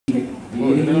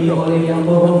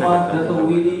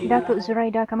Datuk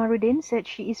Zuraida Kamaruddin said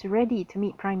she is ready to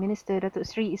meet Prime Minister Datuk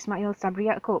Seri Ismail Sabri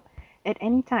Yaakob at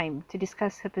any time to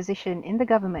discuss her position in the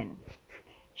government.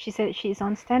 She said she is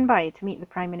on standby to meet the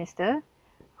Prime Minister,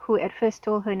 who at first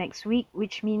told her next week,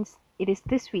 which means it is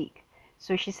this week.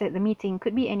 So she said the meeting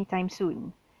could be anytime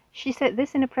soon. She said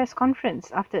this in a press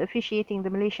conference after officiating the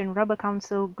Malaysian Rubber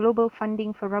Council Global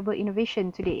Funding for Rubber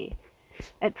Innovation today.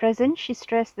 At present, she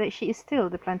stressed that she is still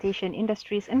the Plantation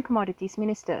Industries and Commodities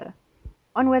Minister.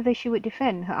 On whether she would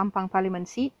defend her Ampang Parliament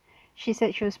seat, she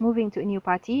said she was moving to a new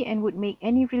party and would make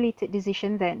any related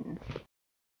decision then.